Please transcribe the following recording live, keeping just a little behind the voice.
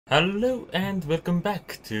Hello and welcome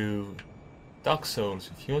back to Dark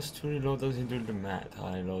Souls. If you want to reload those into the mat,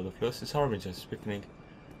 high load of Closest Harbingers, Picnic,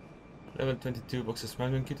 level 22 boxes,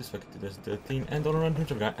 Magnum Kit, Spectre 2013, and all around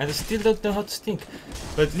Hunter Guy. And I still don't know how to stink.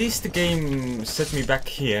 But at least the game set me back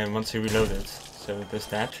here once I reloaded. So there's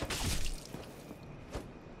that.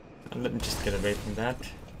 And let me just get away from that.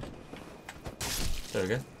 There we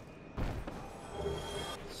go.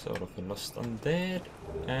 Sort of a Lost Undead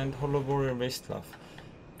and Hollow Warrior Wasteland.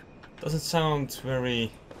 Doesn't sound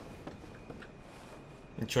very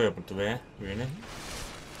enjoyable to wear, really.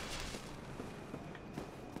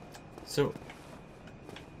 So,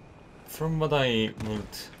 from what I would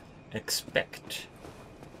expect,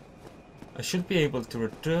 I should be able to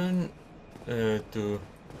return to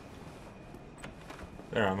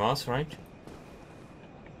where I was, right?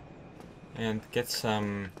 And get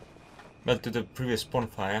some, well, to the previous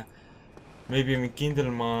bonfire. Maybe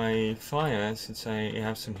rekindle my fire since I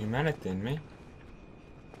have some humanity in me.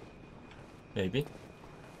 Maybe.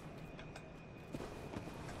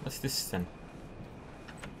 What's this then?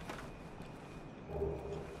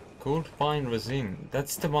 Cold pine resin.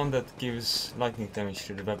 That's the one that gives lightning damage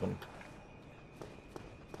to the weapon.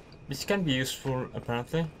 Which can be useful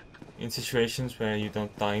apparently in situations where you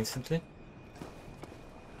don't die instantly.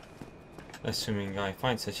 Assuming I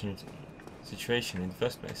find such a situation in the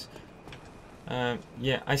first place.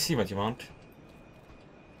 Yeah, I see what you want.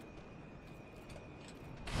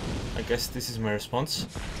 I guess this is my response.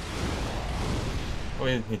 Oh,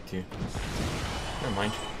 I didn't need to. Never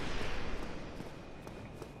mind.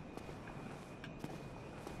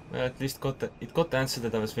 Well, at least it got the answer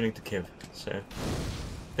that I was willing to give. So,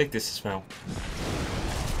 take this as well.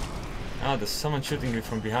 Ah, there's someone shooting me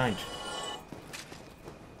from behind.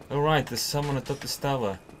 Oh right, there's someone atop this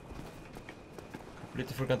tower.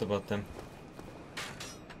 Completely forgot about them.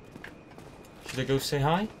 Should I go say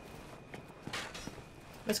hi?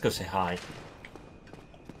 Let's go say hi.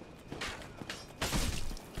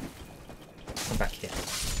 Come back here.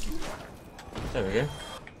 There we go.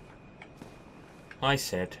 I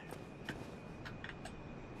said.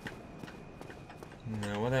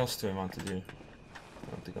 Now, what else do I want to do? I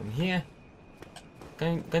want to come here.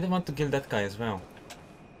 Kinda want to kill that guy as well.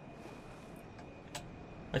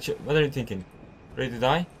 Actually, what are you thinking? Ready to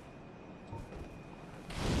die?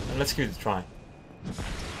 Let's give it a try.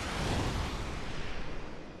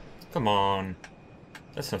 Come on.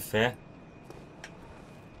 That's not fair.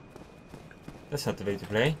 That's not the way to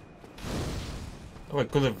play. Oh, I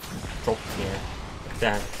could have dropped here.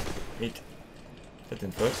 That. Wait. That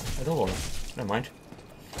didn't work at all. Never mind.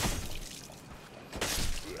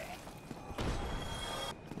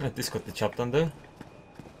 This got the job done though.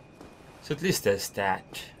 So at least there's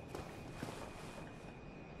that.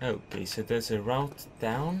 Okay, so there's a route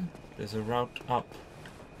down, there's a route up.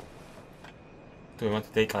 Do I want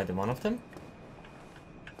to take either one of them?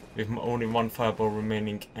 With only one fireball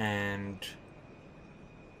remaining and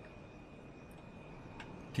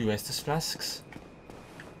 2 Estus flasks.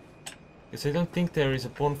 Because I don't think there is a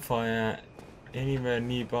bonfire anywhere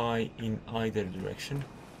nearby in either direction.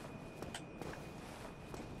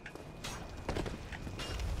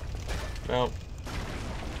 Well,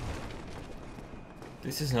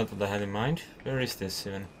 this is not what I had in mind. Where is this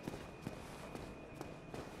even?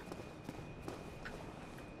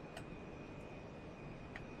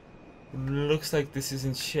 Looks like this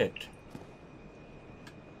isn't shit.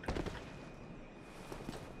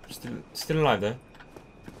 Still alive though.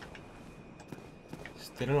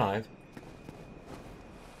 Still alive.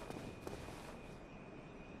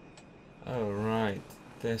 Oh right,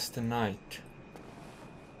 there's the night.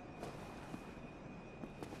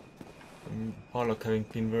 Parlock having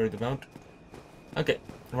been worried about. Okay,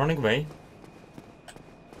 running away.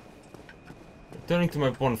 Returning to my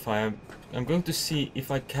bonfire. I'm going to see if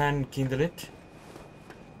I can kindle it.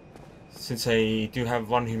 Since I do have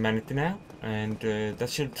 1 humanity now. And that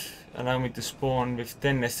should allow me to spawn with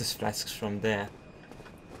 10 Estus flasks from there.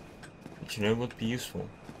 Which, you know, would be useful.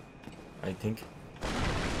 I think.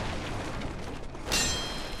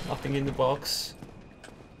 Nothing in the box.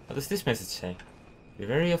 What does this message say? Be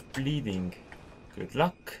wary of bleeding. Good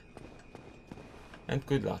luck. And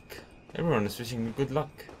good luck. Everyone is wishing me good luck.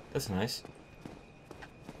 That's nice.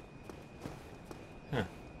 Huh.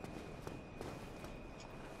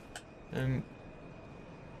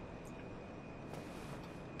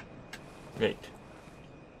 Wait.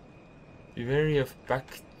 Be wary of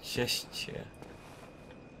back gesture.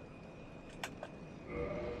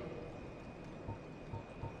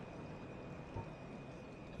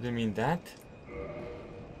 Do they mean that?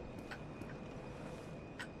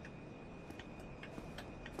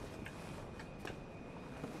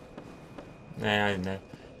 Nah, I don't know.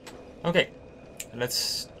 Okay,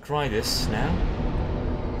 let's try this now.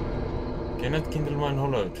 Cannot kindle mine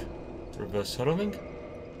hollowed. Reverse hollowing.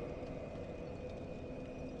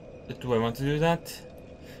 Do I want to do that?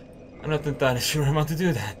 I'm not entirely sure I want to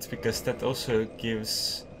do that, because that also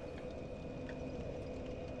gives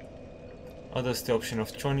others the option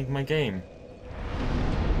of joining my game,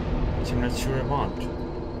 which I'm not sure I want.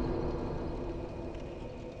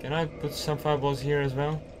 Can I put some fireballs here as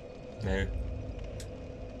well? No.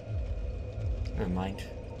 Never mind.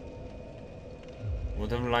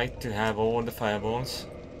 Would have liked to have all the fireballs.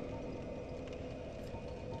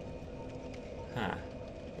 Huh.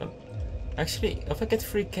 Well, actually, if I get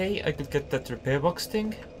 3k, I could get that repair box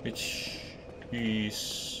thing, which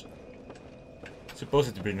is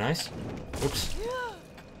supposed to be nice. Oops.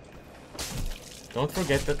 Don't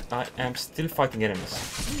forget that I am still fighting enemies.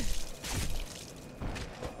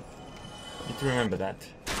 Need to remember that.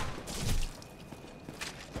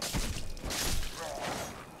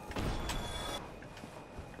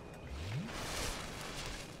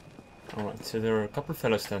 Alright, so there are a couple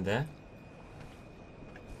fellows down there.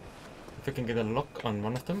 If I can get a lock on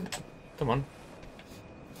one of them. Come on.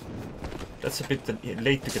 That's a bit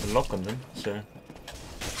late to get a lock on them, so...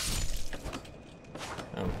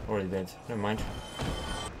 Oh, already dead. Never mind.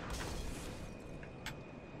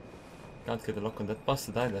 Can't get a lock on that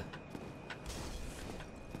bastard either.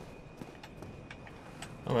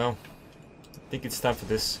 Oh well. I think it's time for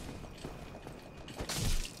this.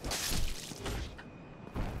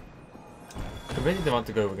 Where did I want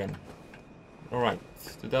to go again? Alright,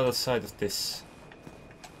 to the other side of this.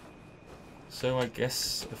 So I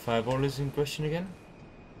guess the fireball is in question again?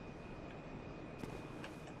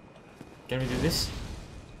 Can we do this?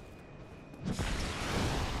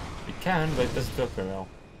 We can, but it doesn't work very well.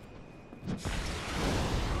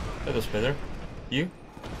 That was better. You?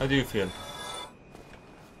 How do you feel?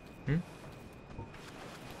 Hmm?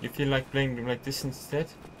 You feel like playing like this instead?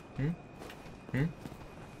 Hmm? Hmm?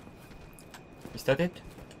 Is that it?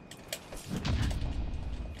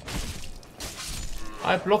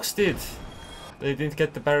 I blocked it! They didn't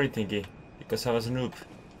get the berry thingy, because I was a noob.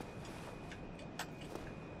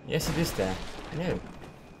 Yes, it is there. No.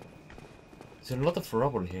 There's a lot of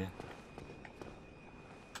rubble here.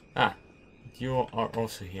 Ah, you are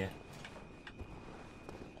also here.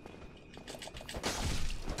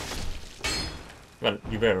 Well,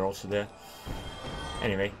 you were also there.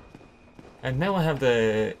 Anyway. And now I have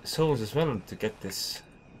the souls as well to get this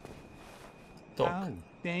dog. Oh,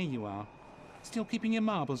 there you are. Still keeping your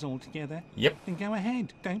marbles all together? Yep. Then go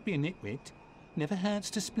ahead. Don't be a nitwit. Never hurts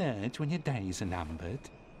to splurge when your days are numbered.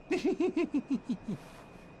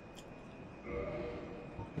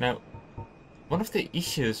 Now, one of the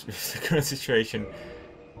issues with the current situation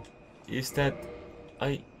is that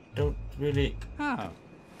I don't really... Oh,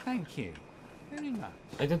 thank you very much.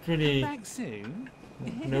 I don't really Back soon.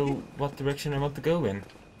 know what direction I want to go in.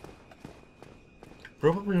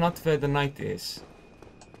 Probably not where the knight is.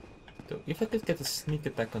 So if I could get a sneak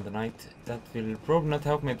attack on the knight, that will probably not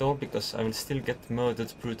help me at all, because I will still get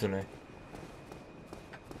murdered brutally.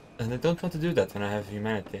 And I don't want to do that when I have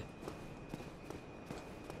humanity.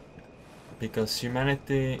 Because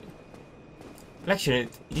humanity... Actually,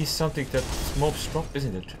 it is something that mobs drop,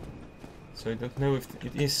 isn't it? So I don't know if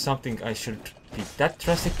it is something I should be that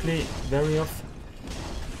drastically wary of.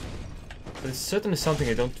 But it's certainly something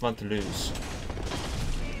I don't want to lose.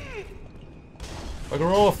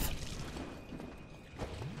 Bugger off!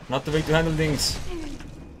 Not the way to handle things.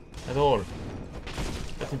 At all.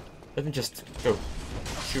 Let me just go.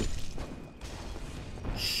 Shoot.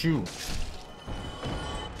 Shoot.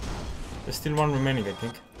 There's still one remaining, I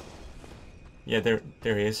think. Yeah, there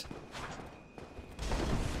he is.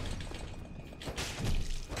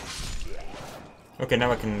 Okay,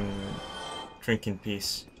 now I can drink in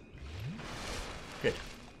peace. Good.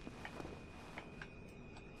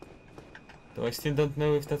 Though I still don't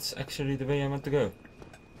know if that's actually the way I want to go.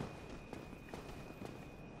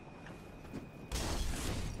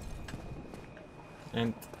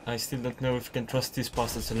 And I still don't know if I can trust these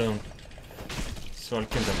bastards alone. So I'll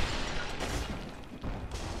kill them.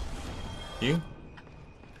 You?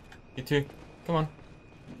 You too. Come on.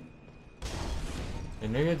 I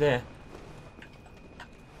know you're there.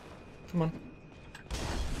 Come on.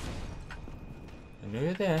 I know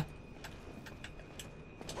you're there.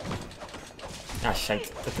 Ah,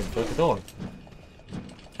 shite. That didn't work at all.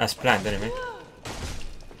 As planned, anyway.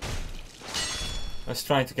 I was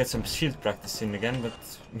trying to get some shield practice in again, but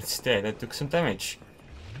instead I took some damage.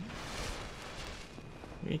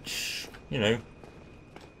 Which, you know,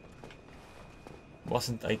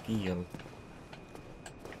 wasn't ideal.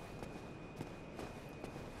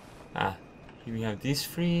 Ah, here we have these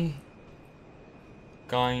three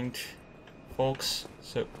kind folks.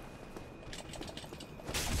 So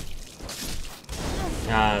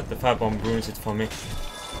the firebomb ruins it for me.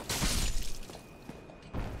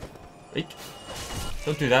 Wait,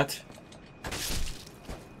 don't do that.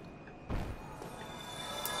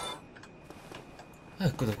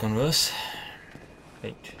 Could have gone worse.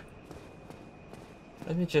 Wait.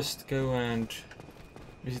 Let me just go and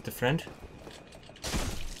visit the friend.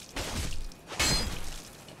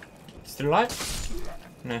 Still alive?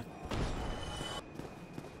 No.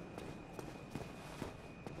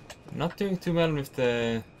 Not doing too well with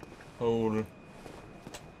the whole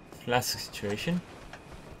flask situation.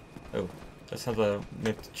 Oh, that's not a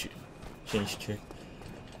map to change to.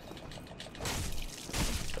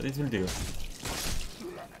 But it will do.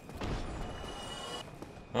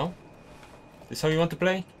 Well, this is how you want to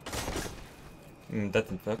play? That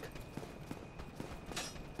didn't work.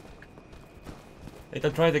 Wait,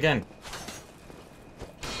 I'll try it again.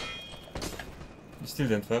 It still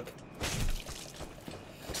didn't work.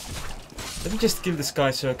 Let me just kill this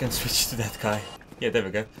guy so I can switch to that guy. Yeah, there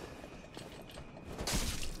we go.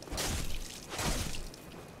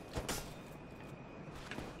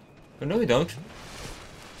 Oh, no, we don't.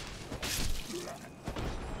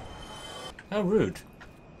 How rude.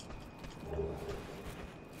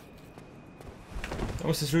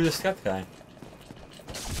 Almost as rude as that guy.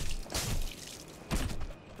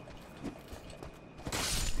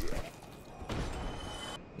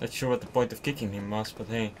 Not sure what the point of kicking him was, but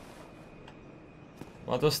hey.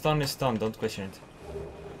 What was done is done, don't question it.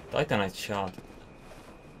 Titanite shard.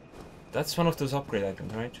 That's one of those upgrade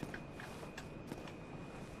items, right?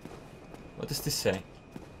 What does this say?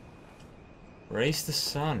 Raise the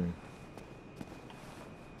sun.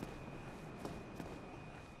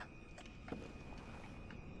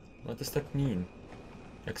 What does that mean?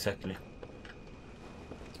 Exactly.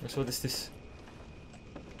 So what is this?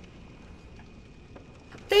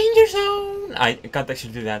 Danger zone! I can't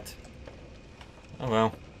actually do that. Oh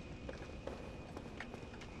well.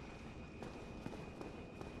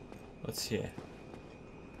 What's here?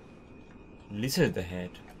 Lizard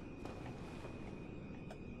ahead.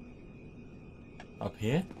 Up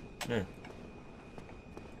here? No.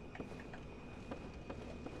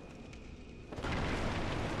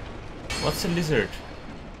 What's a lizard?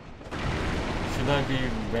 Should I be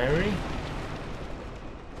wary?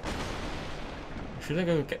 Should I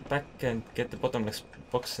go get back and get the bottomless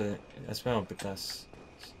box as well, because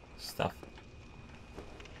stuff.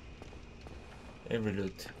 Every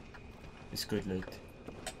loot is good loot.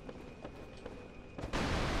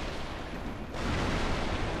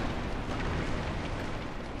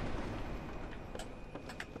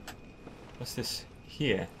 What's this?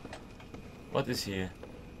 Here? What is here?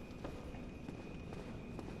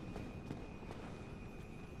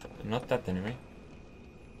 Not that anyway.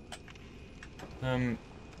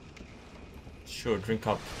 Sure, drink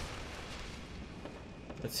up.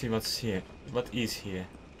 Let's see what's here. What is here?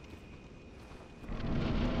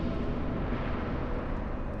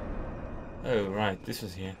 Oh, right, this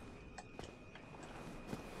was here.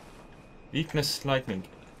 Weakness lightning.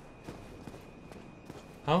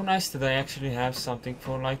 How nice that I actually have something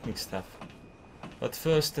for lightning stuff. But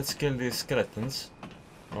first, let's kill these skeletons.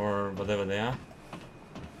 Or whatever they are.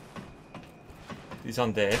 These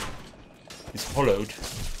undead. These hollowed.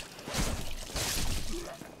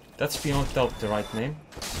 That's beyond doubt the right name.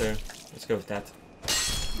 So, let's go with that.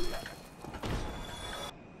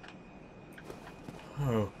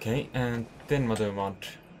 Okay, and then what do I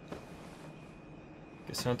want?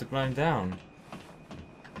 Guess I want to climb down.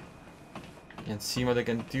 And see what I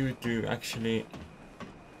can do to actually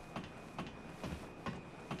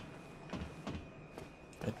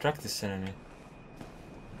attract this enemy.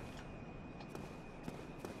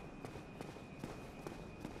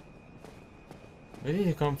 Where did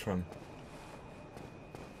he come from?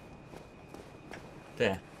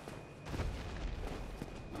 There.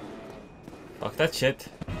 Fuck that shit.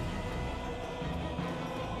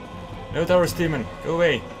 No Taurus demon, go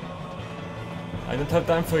away. I don't have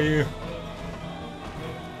time for you.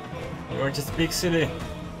 You're just a big silly.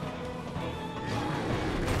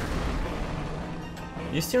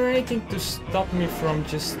 Is there anything to stop me from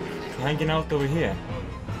just hanging out over here?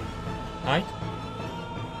 Hi?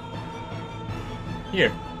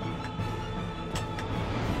 Here.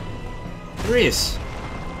 There is.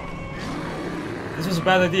 This was a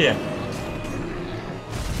bad idea.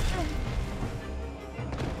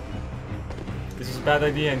 This is a bad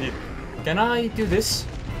idea indeed. Can I do this?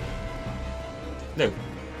 No.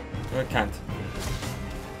 No, I can't.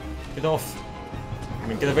 Get off. I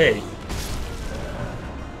mean, get away.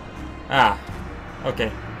 Ah,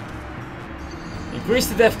 okay. Increase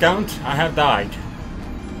the death count. I have died.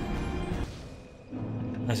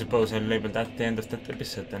 I suppose I'll label that the end of that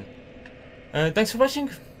episode then. Thanks for watching.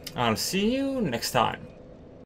 I'll see you next time.